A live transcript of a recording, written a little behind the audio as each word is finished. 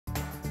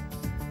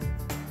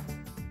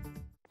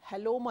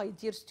Hello, my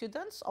dear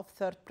students of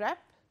third prep.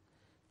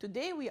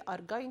 Today we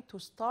are going to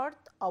start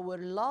our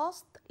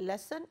last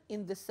lesson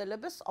in the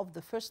syllabus of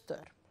the first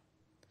term,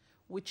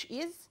 which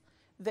is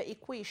the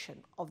equation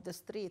of the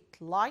straight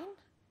line,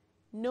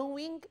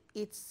 knowing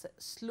its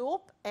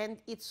slope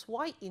and its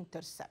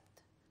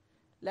y-intercept.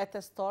 Let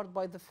us start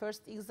by the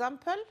first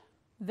example.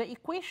 The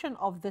equation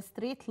of the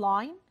straight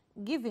line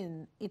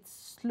given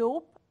its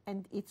slope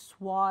and its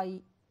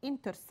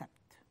y-intercept.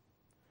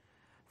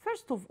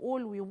 First of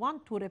all, we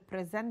want to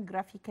represent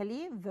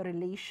graphically the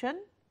relation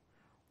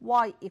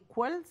y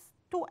equals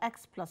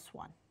 2x plus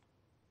 1.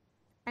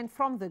 And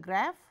from the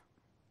graph,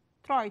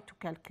 try to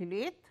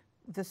calculate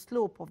the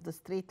slope of the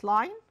straight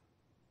line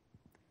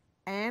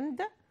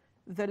and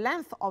the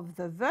length of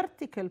the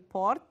vertical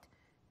part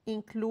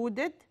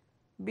included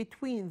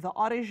between the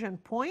origin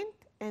point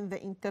and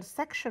the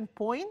intersection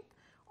point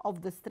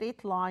of the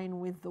straight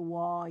line with the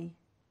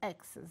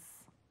y-axis.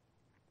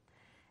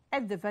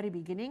 At the very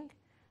beginning,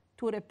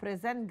 to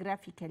represent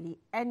graphically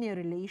any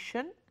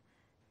relation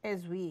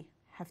as we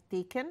have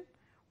taken,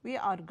 we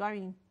are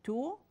going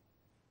to,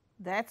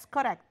 that's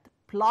correct,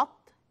 plot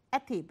a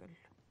table.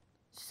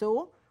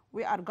 So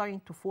we are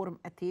going to form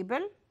a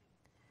table,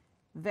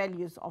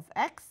 values of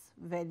x,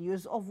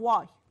 values of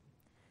y.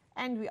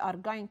 And we are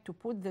going to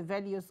put the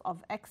values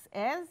of x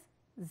as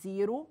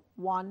 0,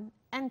 1,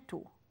 and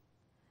 2.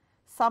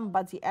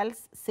 Somebody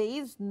else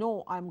says,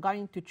 no, I'm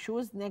going to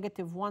choose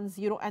negative 1,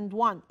 0, and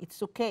 1.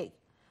 It's okay.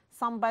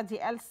 Somebody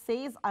else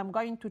says, I'm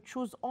going to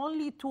choose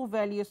only 2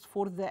 values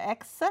for the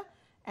x,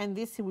 and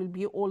this will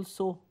be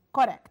also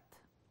correct.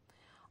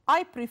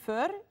 I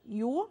prefer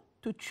you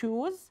to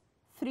choose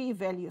 3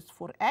 values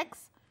for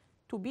x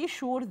to be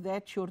sure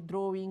that your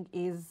drawing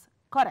is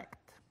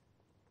correct.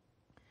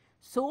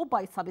 So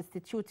by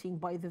substituting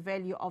by the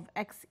value of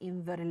x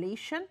in the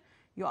relation,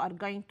 you are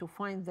going to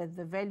find that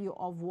the value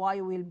of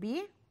y will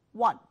be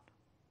 1.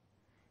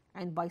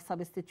 And by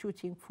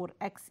substituting for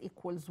x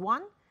equals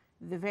 1,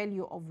 the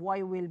value of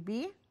y will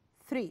be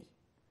 3.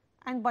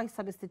 And by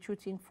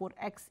substituting for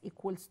x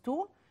equals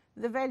 2,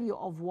 the value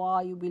of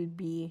y will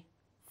be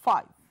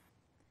 5.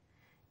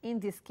 In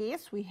this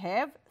case, we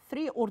have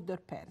 3 order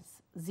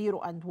pairs, 0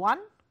 and 1,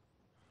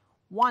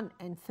 1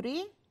 and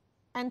 3,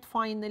 and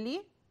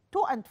finally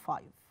 2 and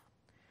 5.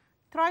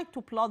 Try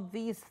to plot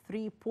these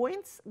 3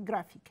 points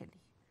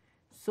graphically.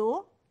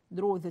 So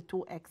draw the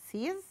 2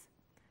 axes.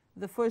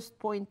 The first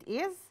point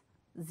is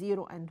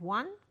 0 and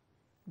 1.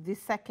 The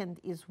second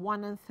is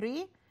 1 and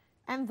 3,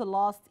 and the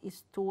last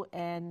is 2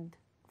 and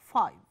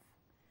 5.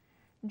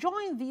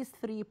 Join these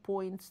 3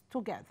 points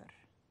together.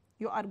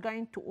 You are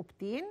going to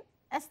obtain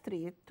a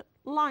straight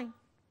line.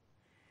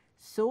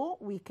 So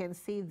we can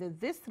say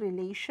that this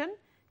relation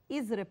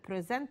is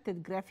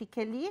represented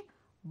graphically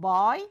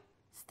by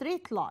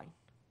straight line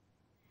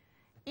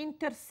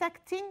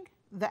intersecting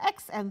the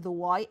x and the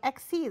y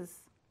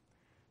axes.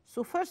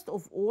 So first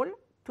of all,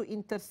 to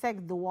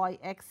intersect the y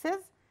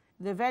axis,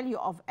 the value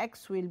of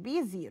x will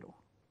be 0.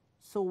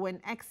 So when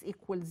x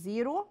equals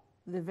 0,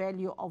 the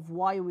value of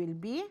y will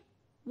be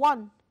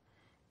 1.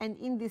 And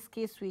in this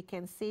case, we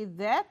can say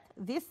that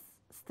this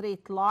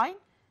straight line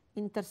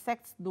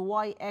intersects the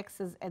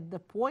y-axis at the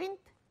point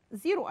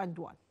 0 and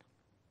 1.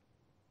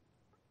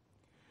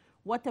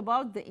 What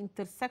about the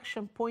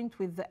intersection point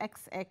with the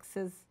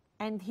x-axis?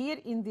 And here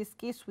in this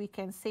case, we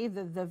can say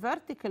that the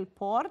vertical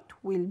part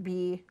will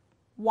be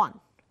 1.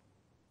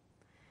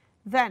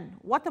 Then,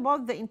 what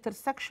about the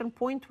intersection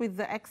point with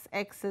the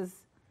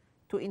x-axis?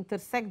 To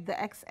intersect the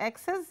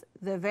x-axis,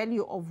 the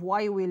value of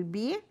y will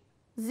be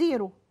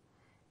 0.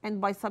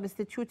 And by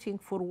substituting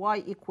for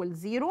y equals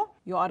 0,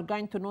 you are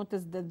going to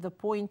notice that the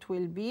point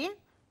will be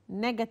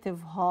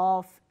negative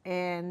half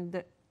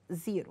and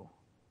 0.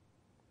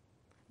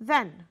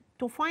 Then,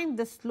 to find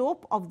the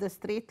slope of the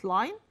straight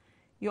line,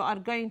 you are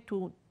going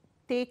to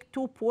take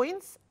 2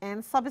 points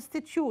and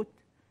substitute.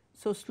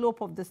 So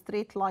slope of the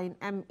straight line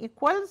m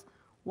equals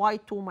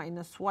y2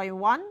 minus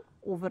y1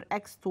 over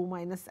x2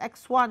 minus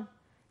x1.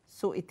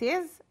 So it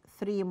is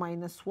 3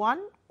 minus 1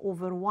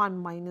 over 1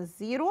 minus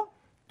 0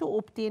 to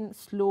obtain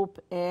slope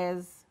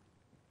as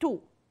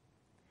 2.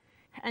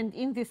 And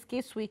in this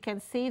case, we can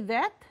say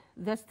that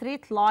the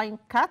straight line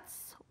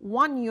cuts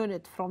 1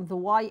 unit from the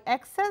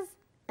y-axis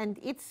and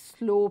its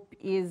slope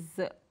is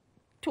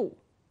 2.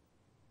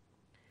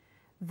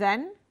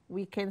 Then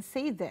we can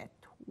say that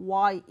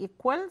y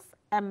equals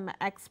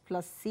mx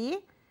plus c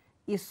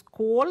is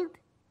called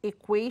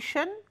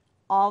equation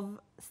of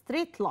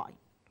straight line,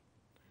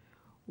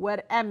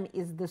 where m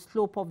is the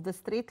slope of the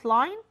straight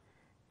line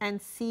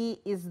and c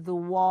is the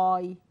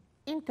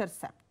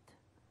y-intercept.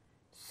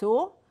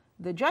 So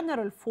the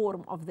general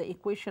form of the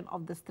equation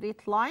of the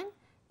straight line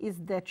is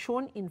that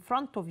shown in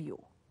front of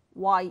you,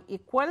 y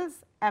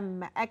equals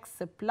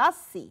mx plus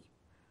c.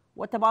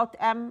 What about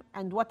m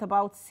and what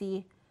about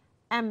c?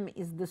 M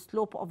is the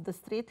slope of the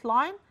straight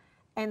line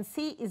and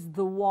c is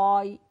the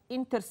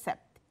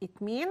y-intercept. It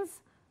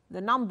means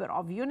the number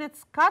of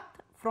units cut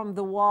from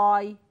the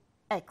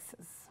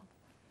y-axis.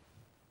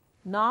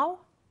 Now,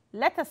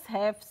 let us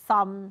have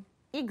some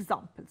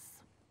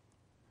examples.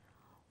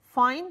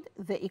 Find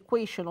the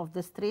equation of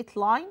the straight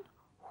line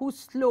whose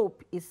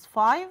slope is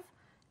 5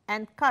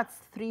 and cuts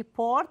 3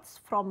 parts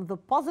from the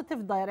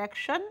positive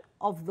direction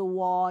of the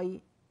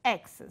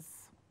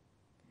y-axis.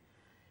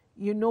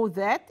 You know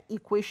that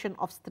equation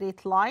of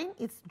straight line,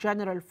 its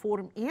general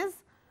form is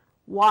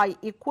y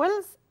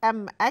equals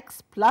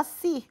mx plus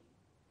c.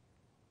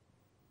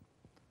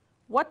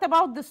 What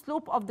about the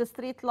slope of the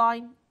straight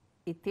line?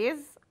 It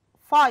is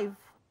 5.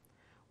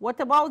 What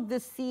about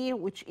the c,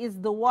 which is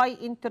the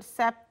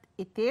y-intercept?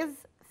 It is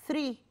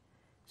 3.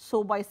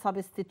 So by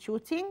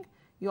substituting,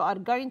 you are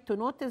going to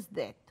notice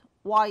that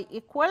y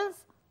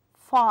equals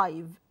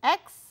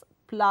 5x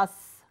plus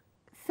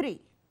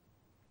 3.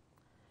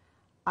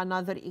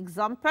 Another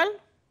example,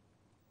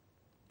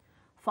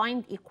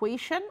 find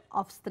equation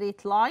of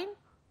straight line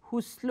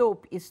whose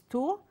slope is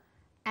 2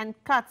 and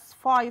cuts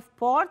 5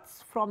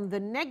 parts from the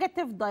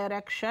negative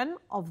direction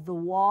of the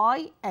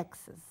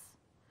y-axis.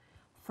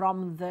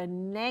 From the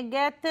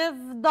negative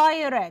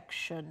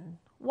direction.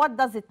 What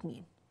does it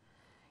mean?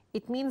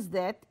 It means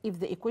that if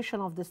the equation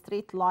of the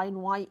straight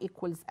line y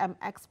equals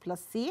mx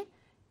plus c,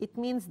 it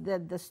means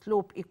that the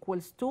slope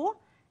equals 2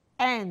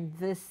 and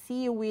the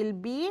c will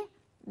be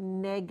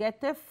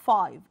negative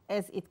 5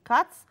 as it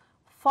cuts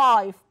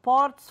 5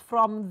 parts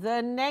from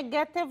the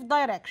negative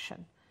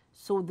direction.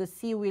 So the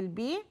c will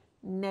be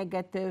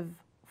negative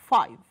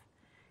 5.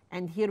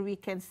 And here we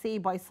can say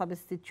by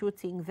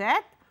substituting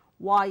that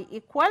y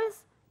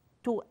equals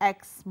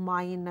 2x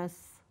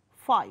minus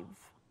 5.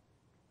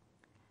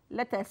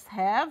 Let us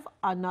have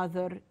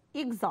another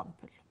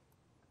example.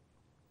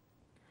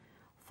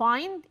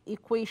 Find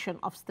equation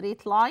of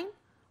straight line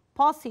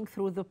passing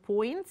through the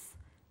points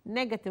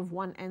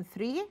 -1 and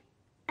 3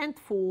 and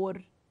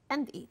 4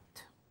 and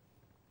 8.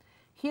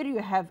 Here you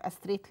have a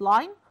straight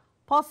line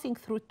passing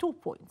through 2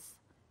 points,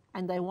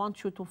 and I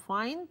want you to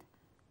find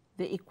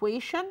the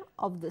equation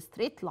of the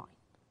straight line.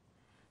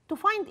 To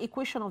find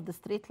equation of the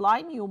straight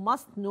line, you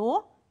must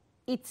know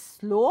its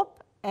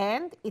slope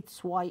and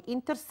its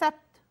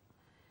y-intercept.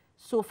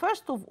 So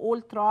first of all,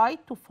 try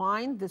to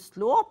find the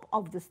slope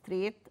of the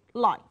straight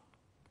line.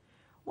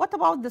 What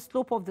about the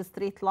slope of the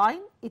straight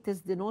line? It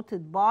is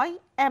denoted by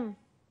m,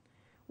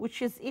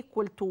 which is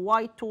equal to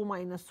y2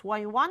 minus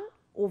y1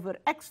 over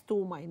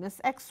x2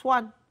 minus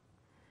x1.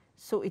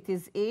 So it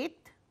is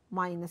 8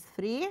 minus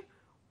 3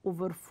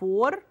 over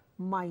 4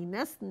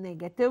 minus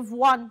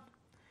 -1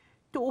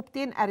 to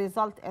obtain a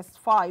result as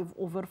 5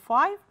 over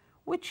 5,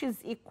 which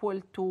is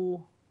equal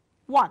to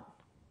 1.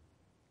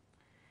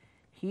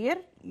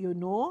 Here you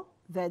know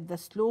that the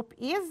slope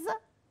is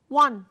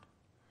 1.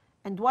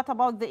 And what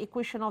about the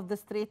equation of the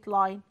straight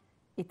line?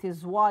 It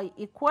is y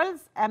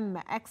equals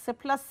mx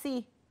plus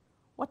c.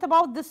 What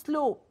about the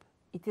slope?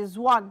 It is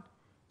 1.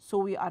 So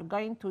we are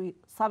going to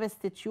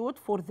substitute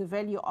for the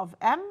value of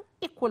m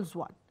equals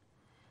 1.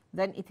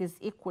 Then it is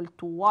equal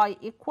to y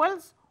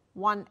equals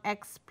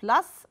 1x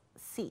plus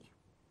c.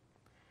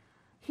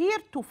 Here,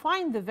 to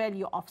find the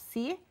value of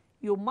c,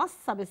 you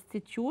must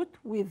substitute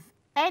with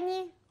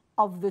any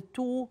of the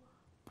 2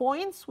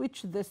 points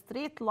which the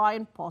straight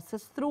line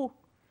passes through.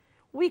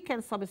 We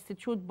can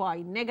substitute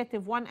by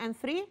 -1 and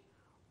 3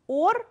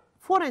 or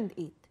 4 and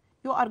 8.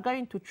 You are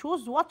going to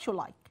choose what you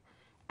like,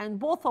 and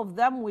both of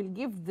them will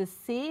give the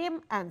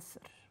same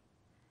answer.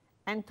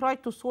 And try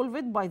to solve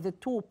it by the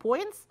 2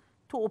 points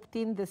to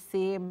obtain the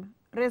same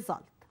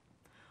result.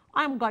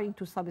 I'm going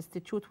to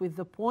substitute with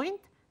the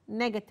point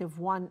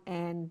 -1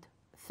 and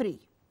 3.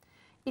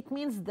 It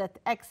means that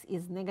x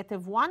is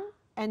 -1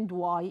 and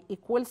y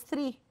equals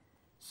 3.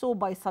 So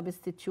by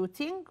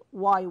substituting,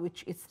 y,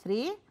 which is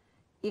 3,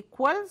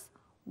 equals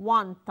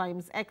 1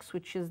 times x,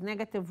 which is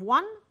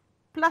 -1,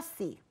 plus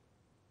c.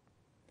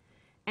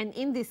 And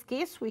in this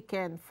case, we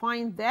can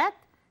find that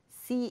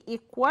c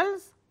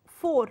equals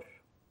 4.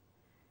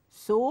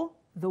 So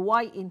the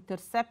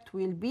y-intercept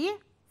will be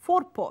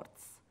 4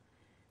 parts.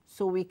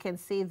 So we can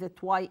say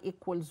that y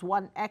equals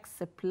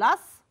 1x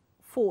plus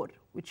 4,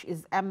 which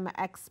is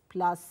mx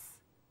plus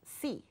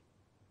c.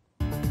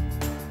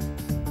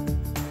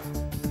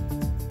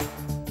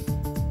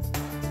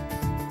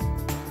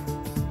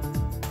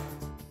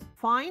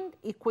 Find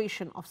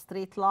equation of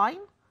straight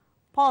line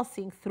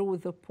passing through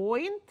the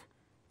point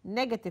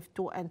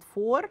 -2 and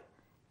 4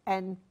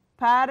 and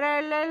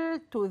parallel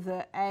to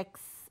the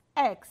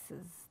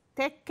x-axis.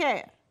 Take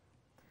care.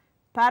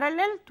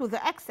 Parallel to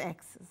the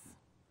x-axis.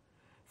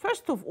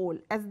 First of all,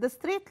 as the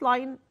straight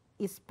line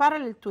is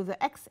parallel to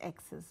the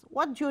x-axis,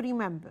 what do you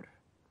remember?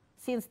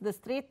 Since the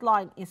straight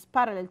line is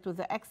parallel to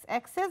the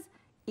x-axis,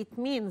 it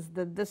means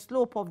that the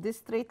slope of this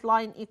straight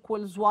line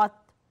equals what?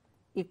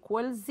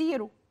 Equals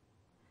 0.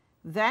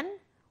 Then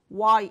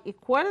y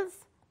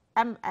equals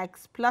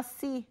mx plus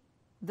c.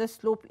 The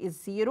slope is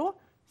 0,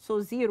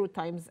 so 0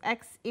 times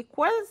x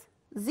equals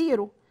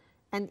 0.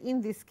 And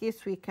in this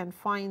case, we can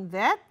find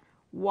that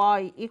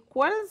y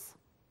equals,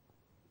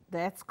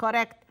 that's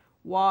correct,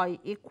 y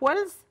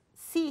equals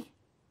c.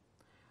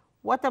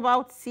 What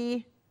about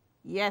c?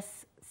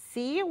 Yes,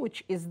 c,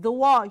 which is the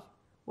y.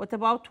 What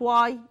about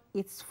y?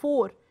 It's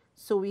 4.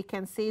 So we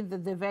can say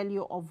that the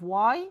value of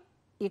y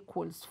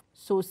equals,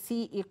 so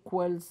c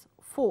equals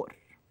 4.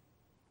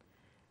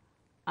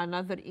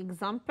 Another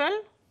example,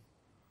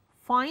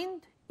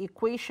 find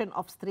equation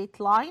of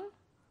straight line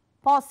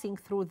passing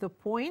through the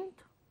point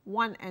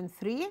 1 and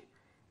 3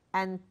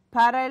 and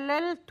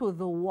parallel to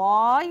the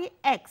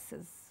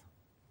y-axis.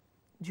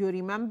 Do you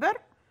remember?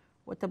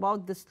 What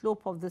about the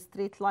slope of the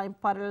straight line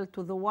parallel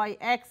to the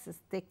y-axis?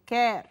 Take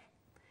care.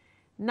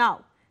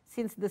 Now,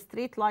 since the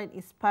straight line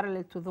is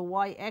parallel to the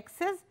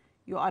y-axis,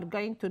 you are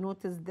going to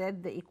notice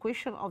that the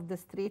equation of the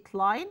straight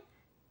line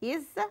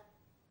is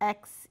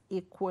x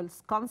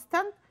equals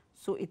constant,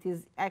 so it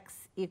is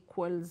x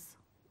equals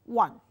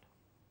 1.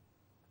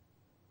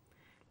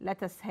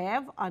 Let us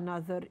have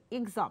another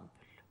example.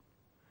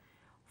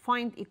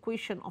 Find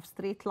equation of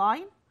straight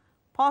line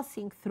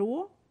passing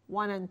through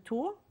 1 and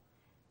 2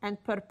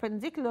 and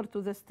perpendicular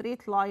to the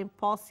straight line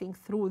passing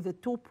through the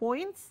 2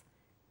 points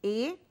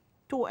A,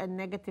 2 and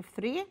negative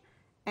 3,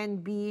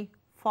 and B,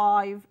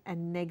 5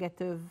 and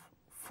negative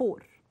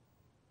 4.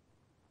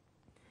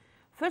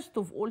 First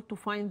of all, to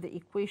find the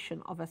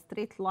equation of a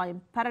straight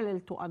line parallel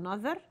to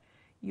another,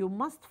 you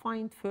must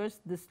find first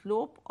the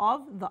slope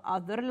of the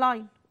other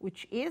line,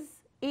 which is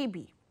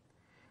AB.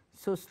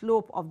 So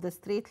slope of the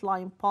straight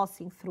line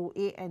passing through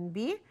A and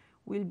B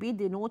will be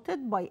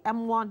denoted by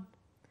M1,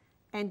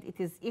 and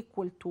it is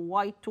equal to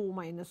y2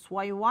 minus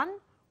y1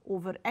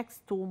 over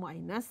x2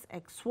 minus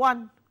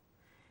x1.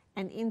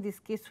 And in this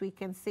case, we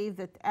can say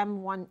that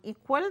M1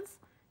 equals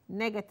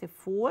negative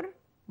 4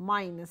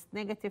 minus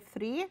negative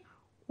 3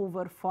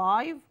 over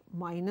 5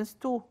 minus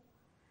 2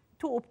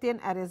 to obtain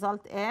a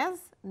result as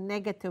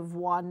negative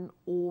 1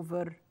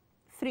 over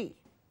 3.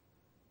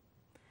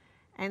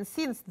 And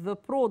since the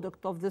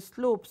product of the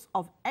slopes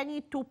of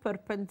any two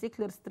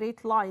perpendicular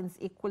straight lines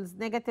equals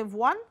negative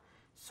 1,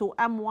 so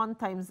M1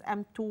 times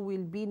M2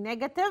 will be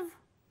negative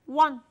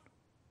 1.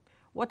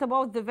 What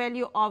about the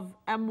value of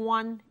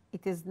M1?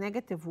 It is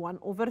negative 1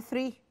 over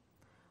 3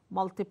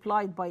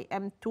 multiplied by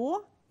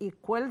M2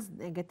 equals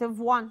negative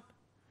 1.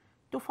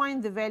 To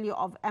find the value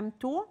of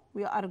M2,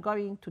 we are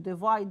going to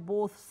divide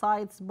both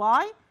sides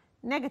by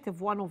negative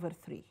 1 over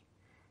 3.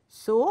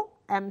 So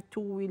M2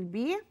 will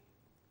be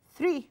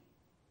 3.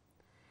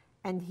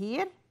 And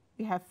here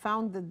we have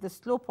found that the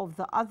slope of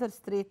the other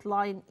straight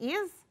line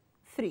is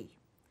 3.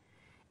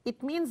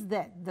 It means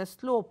that the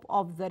slope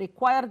of the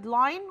required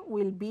line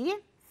will be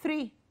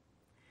 3.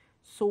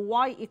 So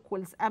y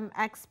equals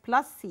mx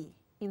plus c.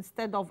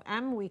 Instead of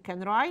m, we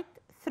can write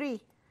 3.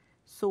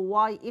 So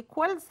y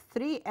equals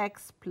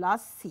 3x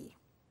plus c.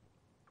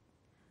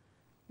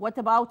 What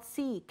about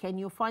c? Can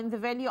you find the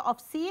value of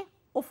c?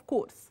 Of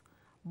course,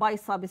 by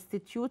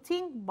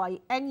substituting by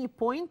any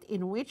point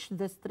in which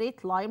the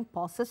straight line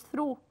passes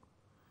through.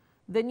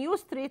 The new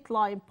straight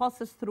line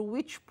passes through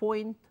which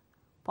point?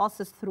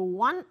 Passes through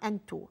 1 and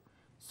 2.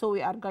 So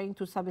we are going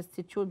to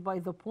substitute by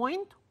the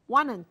point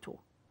 1 and 2.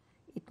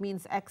 It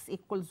means x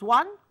equals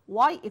 1,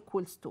 y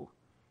equals 2.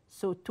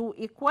 So 2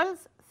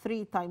 equals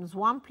 3 times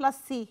 1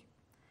 plus c.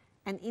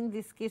 And in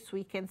this case,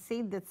 we can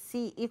say that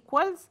c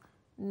equals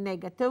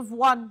negative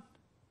 1.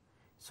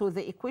 So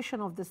the equation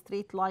of the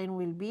straight line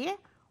will be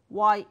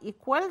y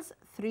equals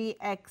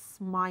 3x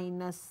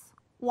minus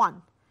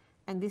 1.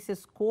 And this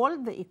is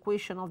called the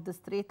equation of the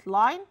straight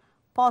line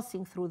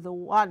passing through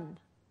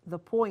the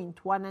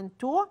point 1 and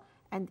 2,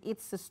 and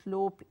its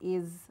slope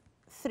is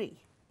 3.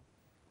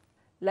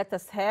 Let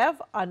us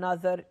have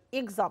another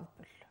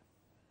example.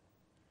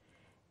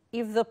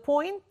 If the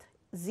point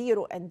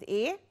 0 and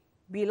A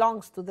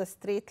belongs to the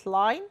straight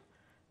line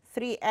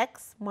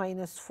 3x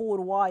minus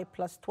 4y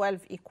plus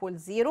 12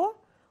 equals 0,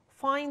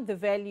 find the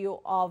value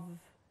of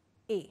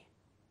A.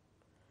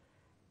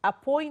 A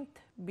point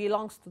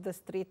belongs to the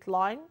straight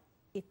line.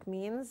 It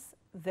means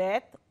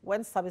that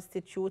when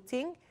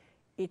substituting,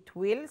 it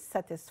will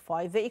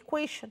satisfy the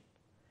equation.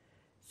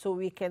 So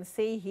we can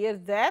say here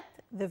that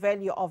the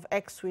value of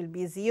x will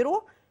be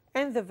 0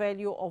 and the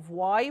value of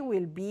y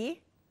will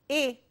be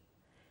A.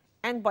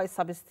 And by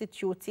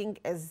substituting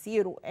as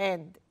 0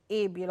 and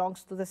A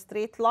belongs to the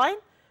straight line,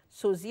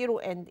 so 0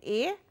 and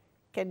A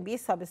can be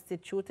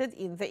substituted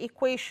in the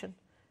equation.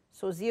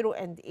 So 0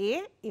 and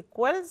A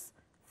equals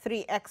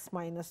 3x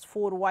minus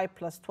 4y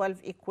plus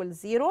 12 equals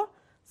 0.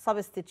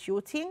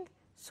 Substituting,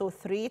 so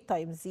 3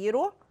 times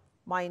 0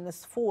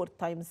 minus 4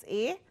 times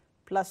A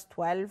plus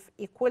 12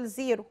 equals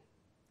 0.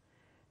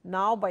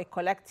 Now, by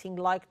collecting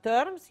like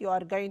terms, you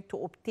are going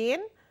to obtain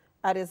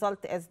a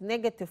result as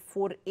negative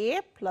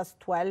 4A plus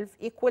 12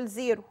 equals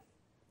 0.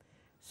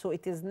 So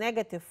it is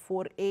negative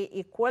 4A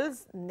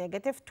equals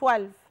negative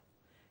 12.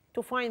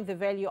 To find the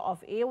value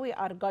of A, we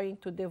are going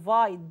to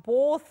divide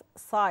both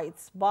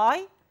sides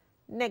by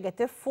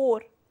negative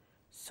 4.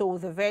 So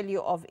the value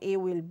of A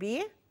will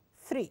be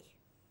 3.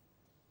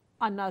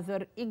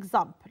 Another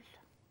example.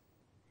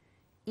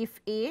 If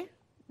A,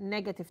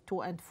 negative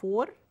 2 and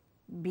 4,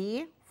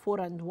 B, 4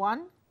 and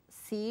 1,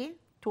 C,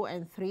 2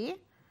 and 3,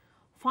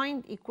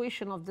 find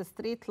equation of the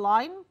straight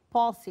line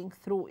passing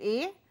through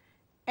A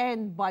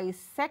and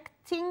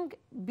bisecting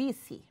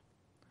BC.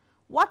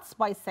 What's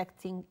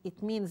bisecting?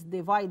 It means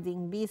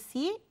dividing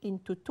BC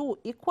into two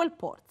equal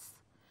parts.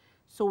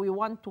 So we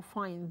want to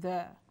find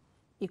the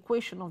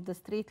equation of the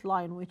straight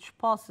line which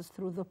passes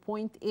through the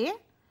point A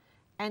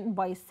and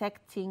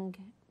bisecting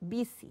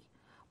BC.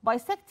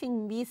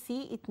 Bisecting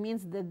BC, it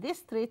means that this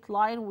straight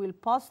line will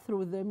pass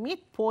through the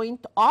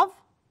midpoint of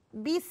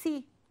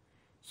BC.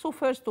 So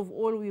first of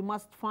all, we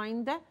must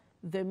find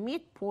the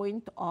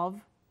midpoint of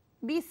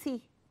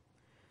BC.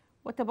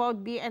 What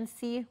about B and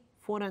C?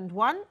 4 and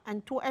 1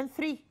 and 2 and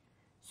 3.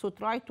 So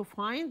try to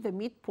find the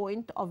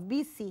midpoint of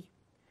BC,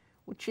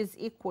 which is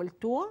equal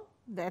to,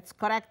 that's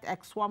correct,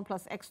 x1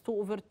 plus x2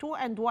 over 2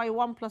 and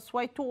y1 plus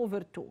y2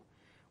 over 2,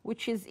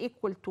 which is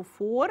equal to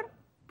 4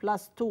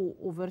 plus 2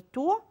 over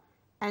 2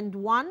 and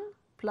 1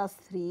 plus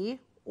 3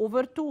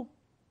 over 2,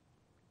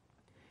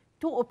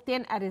 to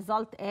obtain a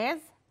result as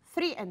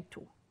 3 and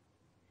 2.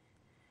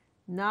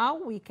 Now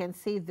we can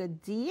say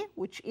that D,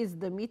 which is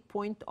the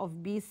midpoint of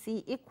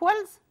BC,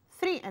 equals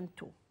 3 and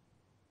 2.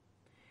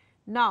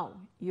 Now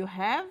you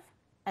have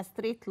a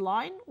straight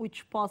line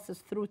which passes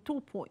through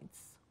 2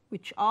 points,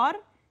 which are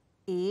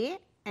A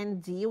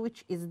and D,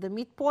 which is the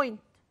midpoint.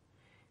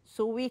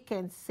 So we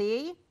can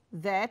say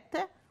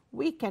that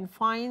we can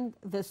find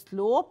the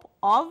slope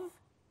of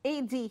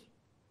AD.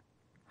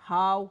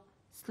 How?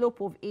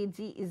 Slope of AD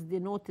is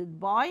denoted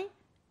by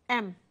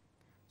M.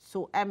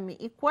 So M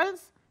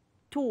equals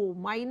 2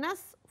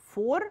 minus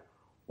 4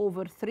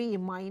 over 3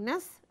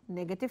 minus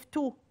negative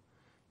 2,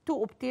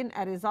 to obtain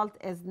a result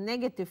as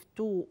negative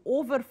 2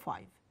 over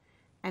 5.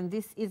 And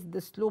this is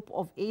the slope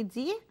of AD,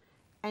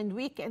 and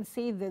we can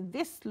say that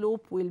this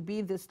slope will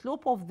be the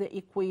slope of the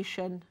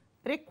equation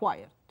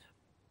required.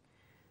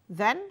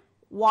 Then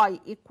y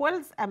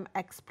equals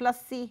mx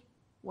plus c.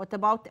 What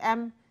about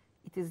m?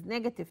 It is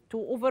negative 2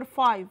 over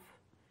 5.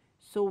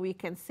 So we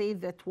can say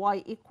that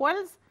y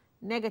equals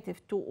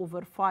negative 2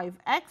 over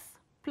 5x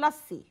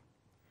plus c.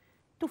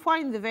 To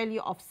find the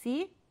value of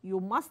c, you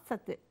must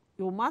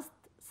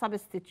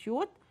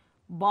substitute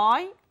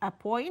by a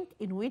point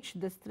in which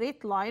the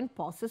straight line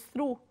passes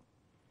through.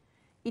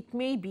 It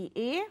may be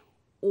A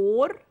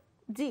or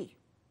D.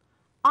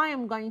 I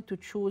am going to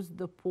choose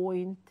the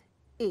point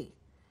A.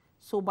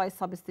 So by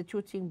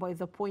substituting by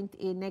the point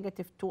A,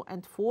 negative 2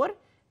 and 4,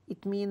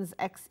 it means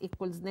x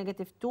equals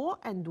negative 2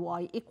 and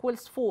y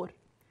equals 4.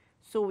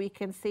 So we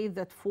can say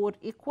that 4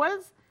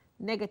 equals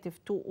negative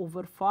 2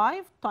 over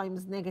 5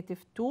 times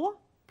negative 2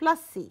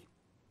 plus c.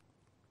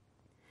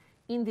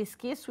 In this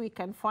case, we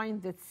can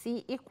find that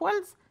c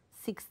equals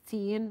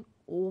 16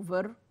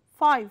 over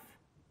 5.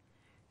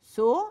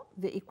 So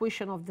the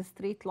equation of the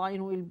straight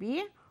line will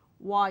be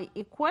y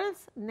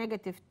equals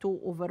negative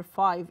 2 over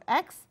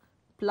 5x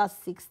plus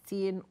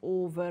 16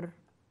 over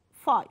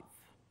 5.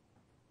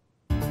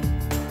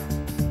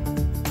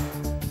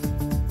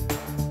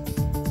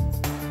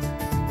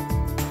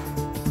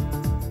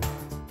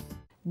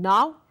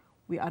 Now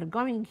we are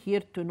going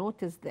here to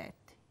notice that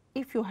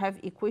if you have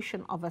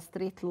equation of a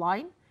straight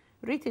line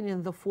written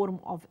in the form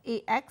of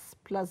ax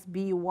plus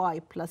by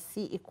plus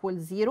c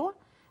equals 0,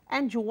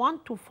 and you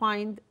want to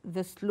find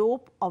the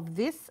slope of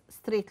this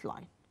straight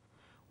line,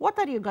 what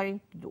are you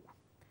going to do?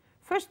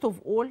 First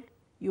of all,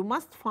 you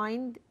must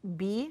find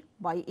b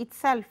by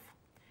itself.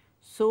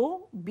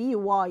 So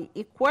by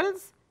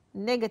equals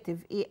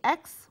negative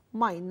ax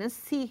minus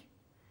c,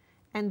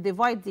 and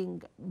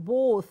dividing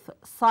both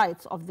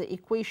sides of the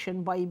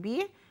equation by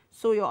b,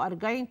 so you are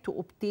going to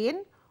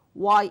obtain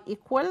y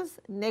equals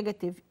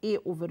negative a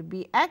over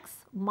bx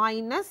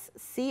minus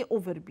c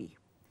over b.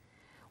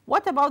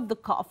 What about the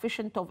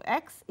coefficient of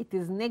x? It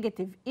is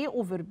negative a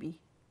over b.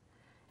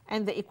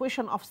 And the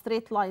equation of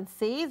straight line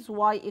says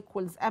y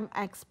equals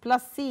mx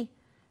plus c.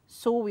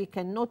 So we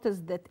can notice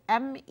that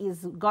m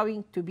is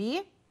going to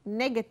be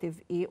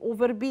negative a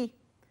over b.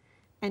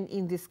 And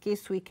in this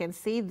case, we can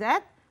say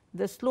that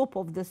the slope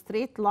of the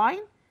straight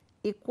line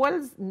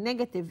equals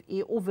negative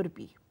a over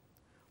b.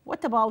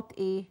 What about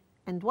a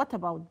and what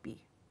about b?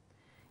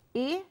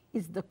 A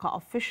is the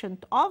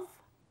coefficient of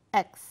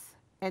x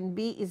and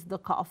b is the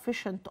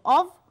coefficient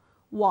of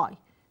y.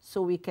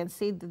 So we can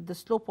say that the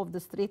slope of the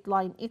straight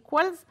line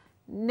equals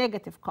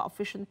negative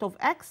coefficient of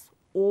x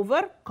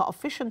over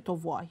coefficient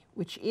of y,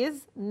 which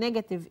is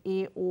negative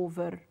a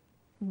over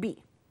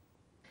b.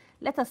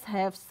 Let us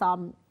have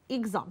some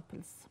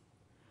examples.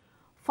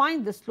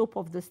 Find the slope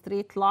of the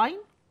straight line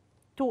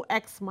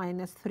 2x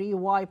minus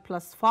 3y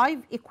plus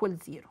 5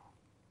 equals 0.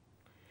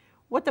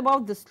 What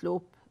about the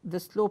slope? The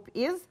slope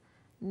is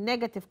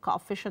negative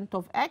coefficient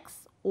of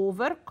x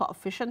over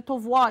coefficient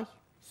of y.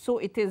 So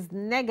it is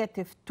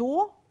negative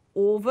 2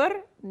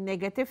 over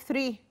negative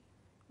 3,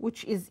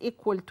 which is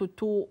equal to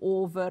 2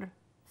 over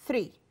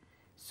 3.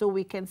 So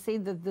we can say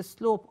that the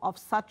slope of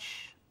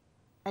such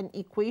an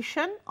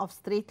equation of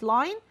straight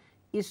line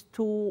is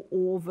 2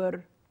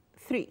 over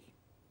 3.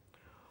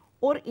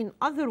 Or in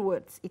other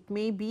words, it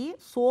may be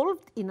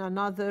solved in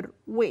another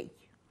way.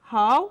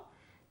 How?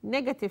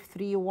 Negative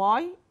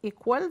 3y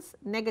equals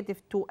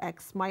negative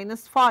 2x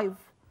minus 5.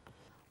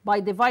 By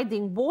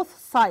dividing both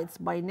sides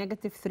by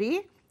negative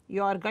 3,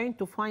 you are going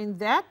to find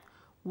that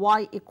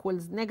y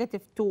equals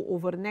negative 2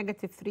 over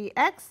negative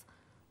 3x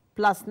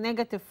plus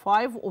negative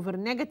 5 over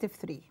negative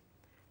 3.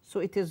 So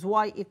it is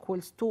y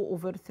equals 2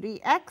 over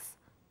 3x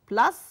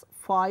plus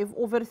 5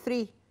 over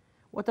 3.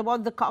 What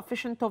about the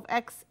coefficient of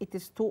x? It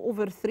is 2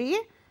 over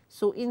 3.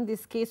 So in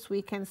this case,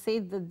 we can say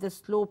that the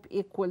slope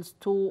equals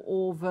 2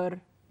 over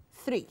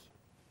 3.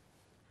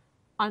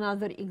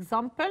 Another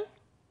example,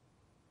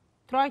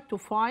 try to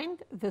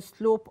find the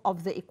slope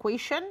of the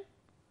equation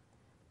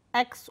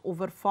x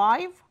over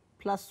 5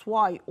 plus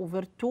y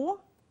over 2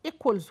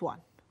 equals 1.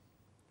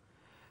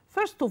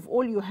 First of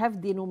all, you have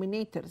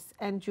denominators,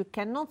 and you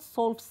cannot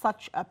solve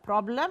such a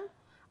problem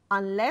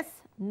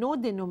unless no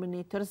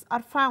denominators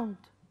are found.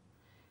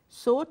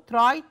 So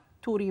try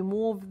to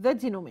remove the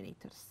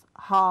denominators.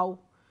 How?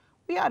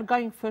 We are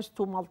going first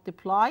to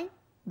multiply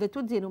the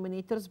two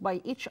denominators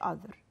by each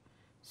other.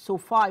 So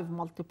 5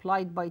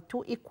 multiplied by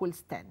 2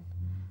 equals 10.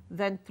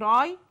 Then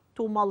try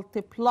to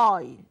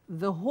multiply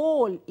the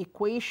whole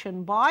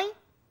equation by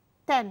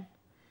 10.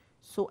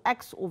 So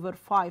x over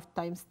 5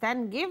 times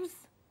 10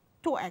 gives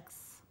 2x.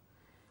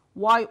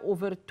 Y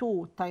over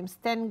 2 times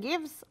 10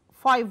 gives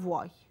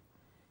 5y.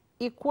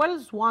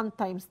 Equals 1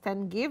 times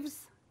 10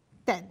 gives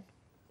 10.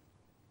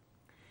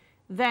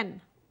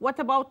 Then what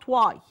about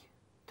y?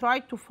 Try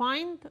to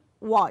find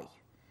y.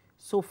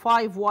 So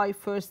 5y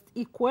first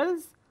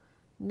equals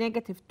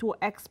negative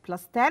 2x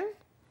plus 10.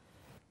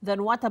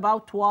 Then what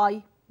about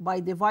y? By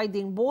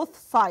dividing both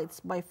sides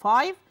by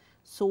 5,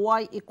 so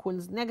y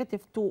equals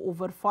negative 2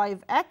 over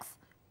 5x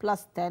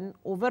plus 10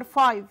 over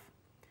 5.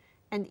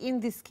 And in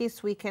this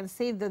case, we can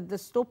say that the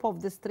slope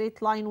of the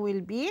straight line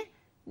will be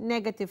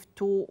negative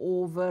 2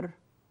 over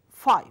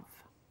 5.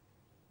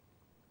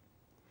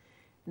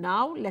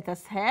 Now let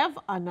us have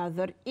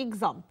another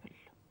example.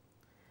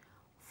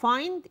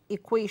 Find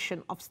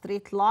equation of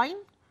straight line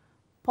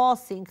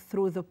passing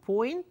through the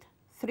point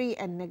 3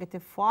 and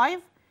negative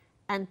 5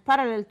 and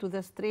parallel to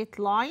the straight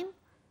line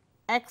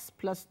x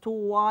plus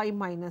 2y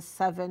minus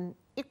 7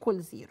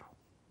 equals 0.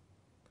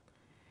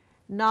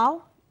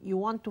 Now you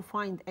want to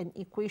find an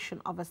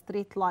equation of a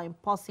straight line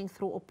passing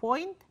through a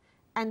point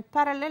and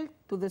parallel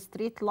to the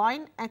straight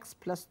line x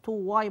plus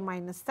 2y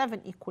minus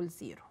 7 equals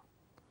 0.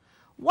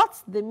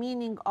 What's the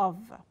meaning of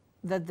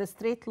that the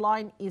straight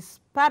line is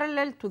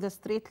parallel to the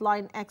straight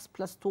line x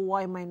plus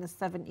 2y minus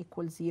 7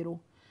 equals 0?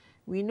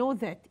 We know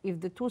that if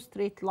the two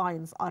straight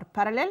lines are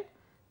parallel,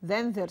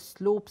 then their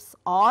slopes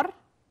are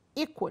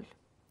equal.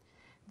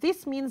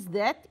 This means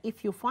that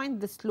if you find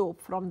the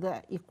slope from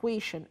the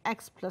equation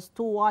x plus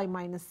 2y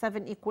minus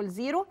 7 equals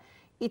 0,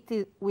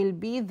 it will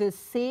be the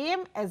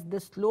same as the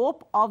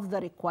slope of the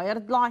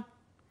required line.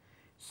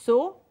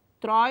 So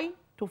try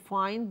to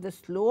find the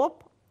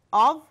slope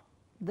of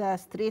the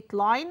straight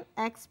line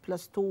x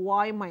plus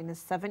 2y minus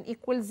 7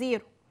 equals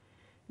 0.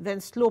 Then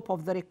slope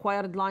of the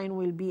required line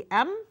will be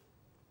m.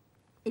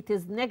 It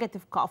is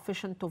negative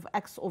coefficient of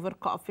x over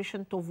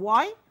coefficient of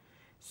y.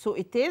 So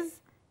it is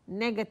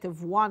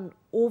negative 1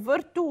 over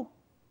 2.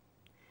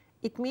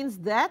 It means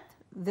that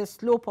the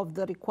slope of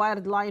the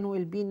required line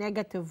will be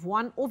negative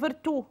 1 over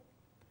 2.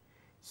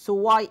 So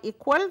y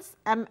equals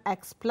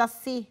mx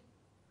plus c.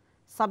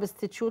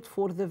 Substitute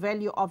for the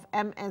value of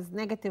m as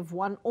negative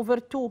 1 over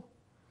 2.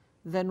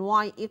 Then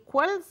y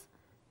equals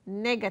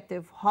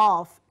negative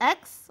half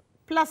x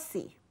plus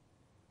c.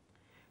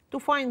 To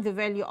find the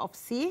value of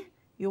c,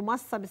 you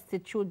must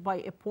substitute by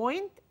a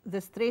point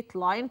the straight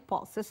line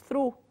passes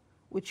through,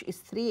 which is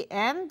 3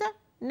 and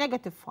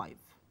negative 5.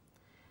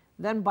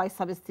 Then by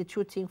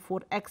substituting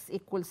for x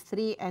equals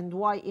 3 and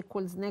y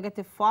equals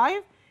negative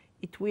 5,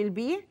 it will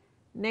be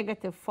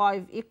negative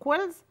 5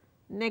 equals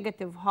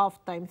negative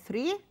half times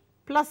 3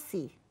 plus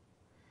c.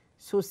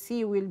 So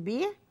c will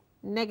be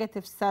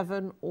negative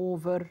 7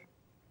 over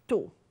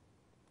 2.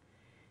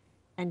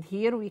 And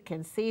here we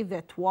can say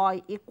that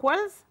y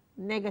equals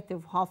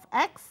negative half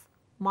x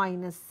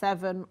minus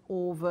 7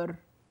 over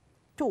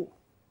 2.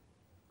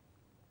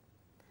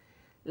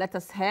 Let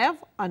us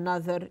have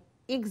another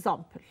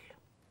example.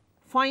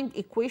 Find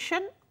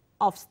equation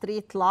of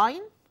straight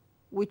line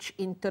which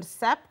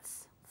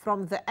intercepts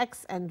from the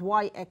x and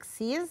y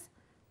axes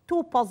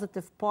two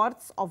positive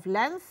parts of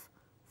length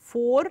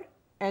 4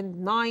 and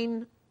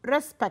 9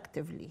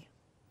 respectively.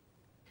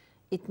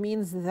 It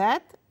means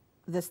that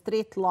the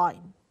straight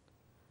line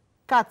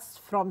cuts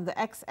from the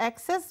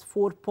x-axis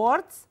 4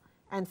 parts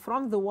and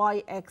from the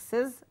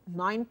y-axis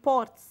 9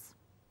 parts.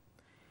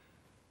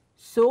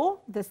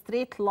 So the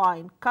straight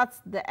line cuts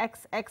the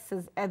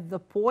x-axis at the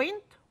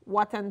point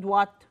what and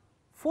what?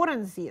 4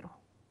 and 0.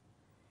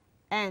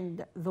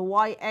 And the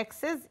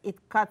y-axis, it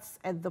cuts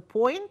at the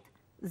point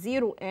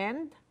 0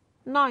 and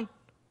 9.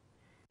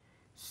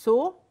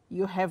 So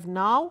you have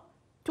now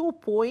 2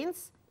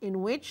 points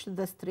in which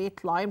the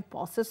straight line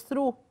passes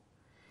through.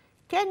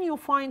 Can you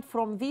find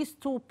from these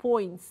 2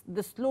 points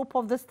the slope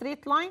of the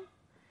straight line?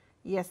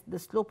 Yes, the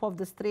slope of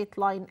the straight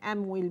line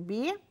m will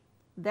be,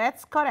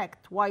 that's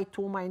correct,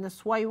 y2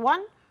 minus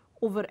y1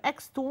 over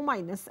x2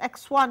 minus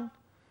x1.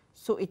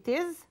 So it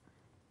is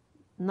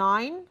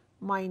 9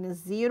 minus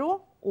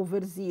 0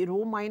 over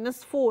 0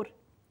 minus 4.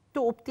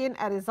 to obtain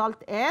a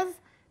result as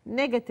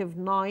negative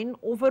 9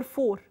 over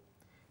 4.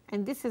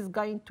 And this is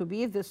going to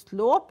be the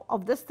slope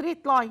of the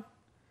straight line.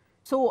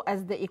 So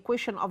as the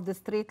equation of the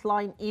straight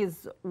line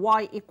is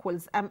y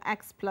equals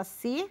mx plus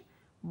c,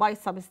 by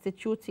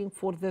substituting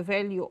for the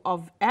value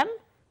of m,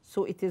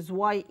 so it is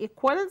y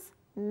equals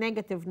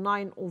negative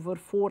 9 over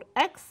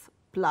 4x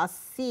plus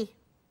c.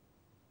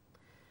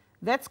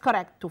 That's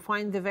correct. To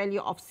find the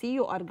value of c,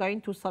 you are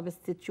going to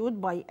substitute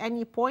by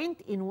any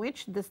point in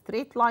which the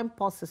straight line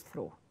passes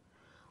through.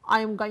 I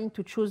am going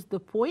to choose the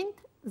point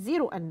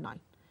 0 and 9.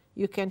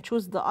 You can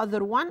choose the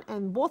other one,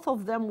 and both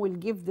of them will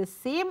give the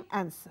same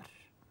answer.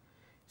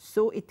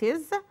 So it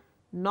is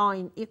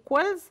 9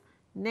 equals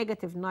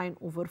negative 9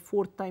 over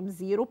 4 times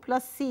 0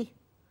 plus c.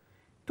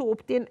 To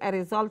obtain a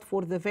result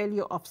for the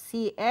value of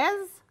c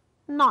as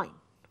 9.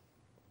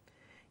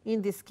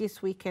 In this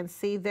case, we can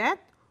say that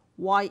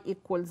y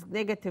equals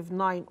negative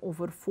 9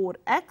 over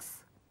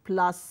 4x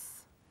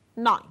plus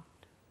 9.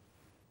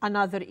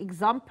 Another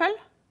example,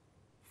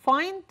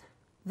 find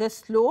the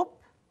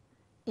slope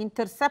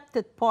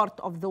intercepted part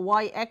of the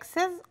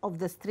y-axis of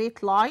the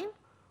straight line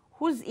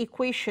whose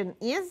equation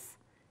is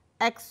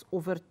x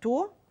over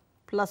 2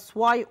 plus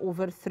y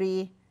over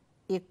 3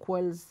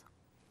 equals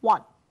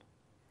 1.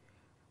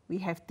 We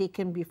have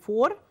taken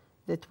before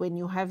that when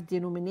you have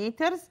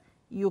denominators,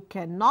 you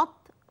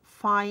cannot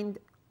find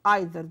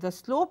either the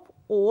slope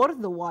or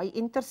the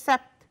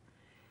y-intercept.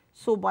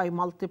 So by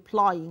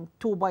multiplying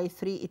 2 by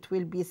 3, it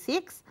will be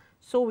 6.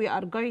 So we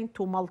are going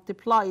to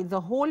multiply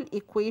the whole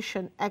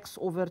equation x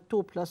over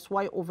 2 plus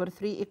y over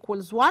 3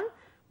 equals 1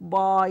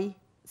 by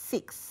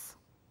 6.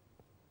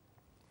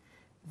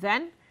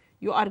 Then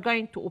you are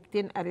going to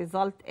obtain a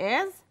result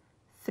as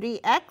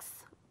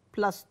 3x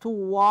plus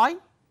 2y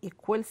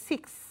equals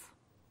 6.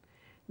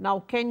 Now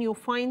can you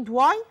find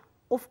y?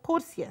 Of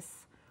course,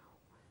 yes.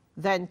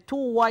 Then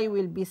 2y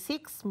will be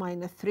 6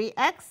 minus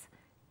 3x,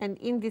 and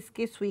in this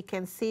case we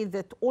can say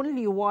that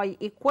only y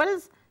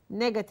equals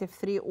negative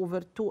 3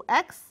 over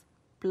 2x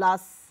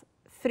plus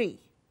 3.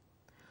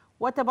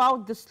 What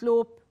about the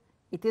slope?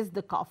 It is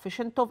the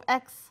coefficient of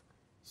x.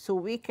 So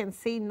we can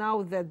say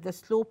now that the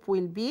slope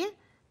will be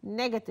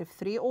negative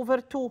 3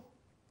 over 2.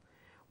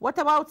 What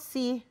about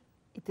c?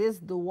 It is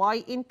the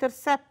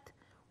y-intercept.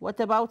 What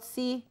about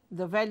c?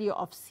 The value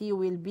of c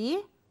will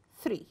be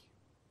 3.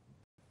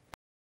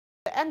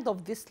 At the end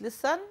of this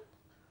lesson,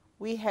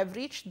 we have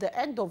reached the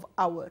end of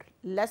our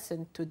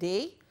lesson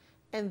today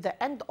and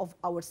the end of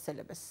our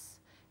syllabus.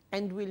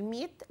 And we'll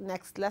meet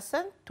next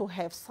lesson to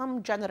have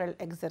some general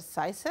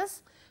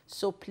exercises.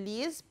 So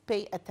please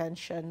pay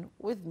attention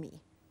with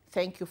me.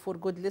 Thank you for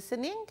good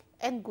listening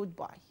and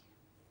goodbye.